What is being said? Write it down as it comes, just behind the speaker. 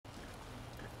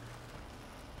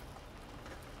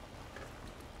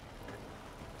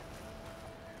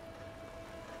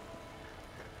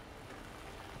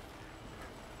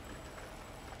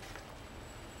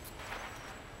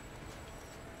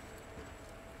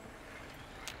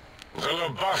The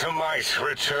lobotomite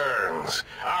returns.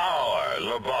 Our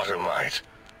lobotomite.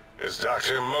 Has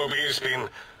Dr. Mobius been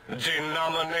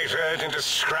denominated into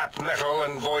scrap metal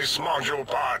and voice module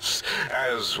parts,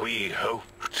 as we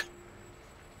hoped?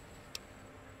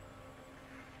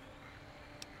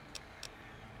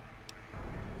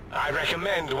 I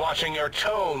recommend watching your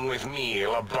tone with me,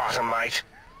 lobotomite.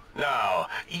 Now,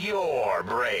 your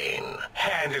brain.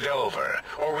 Hand it over,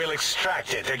 or we'll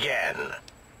extract it again.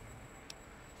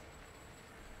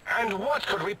 And what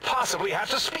could we possibly have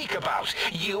to speak about?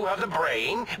 You have the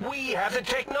brain, we have the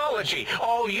technology.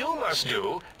 All you must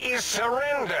do is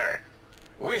surrender.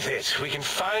 With it, we can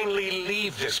finally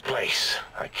leave this place.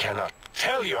 I cannot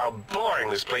tell you how boring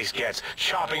this place gets,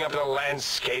 chopping up the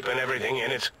landscape and everything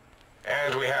in it.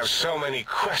 And we have so many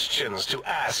questions to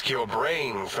ask your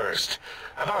brain first.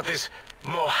 About this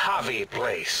Mojave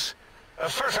place. A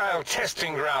fertile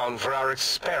testing ground for our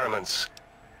experiments.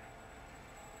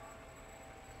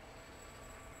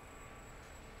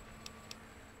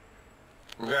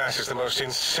 That is the most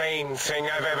insane thing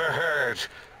I've ever heard.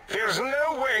 There's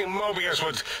no way Mobius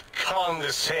would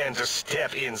condescend to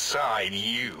step inside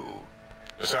you.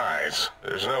 Besides,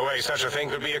 there's no way such a thing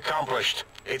could be accomplished.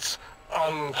 It's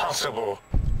impossible.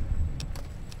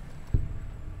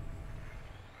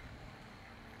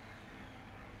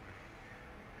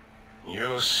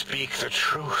 You speak the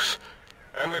truth,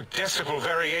 and the decibel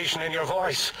variation in your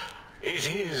voice, it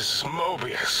is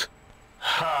Mobius.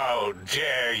 How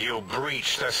dare you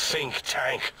breach the think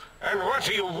tank? And what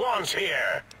do you want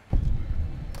here?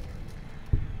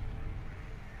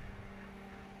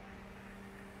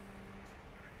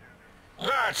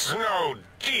 That's no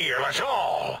deal at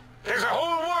all. There's a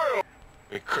whole world.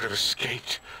 We could have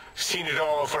escaped, seen it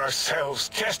all for ourselves,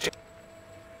 tested.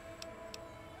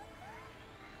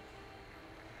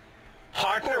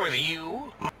 Partner with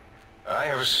you? I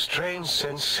have a strange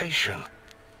sensation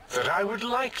that I would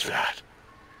like that.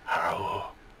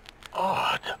 How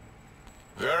odd.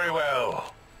 Very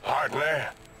well, partner.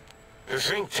 The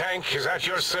think tank is at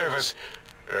your service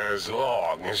as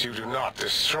long as you do not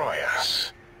destroy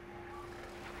us.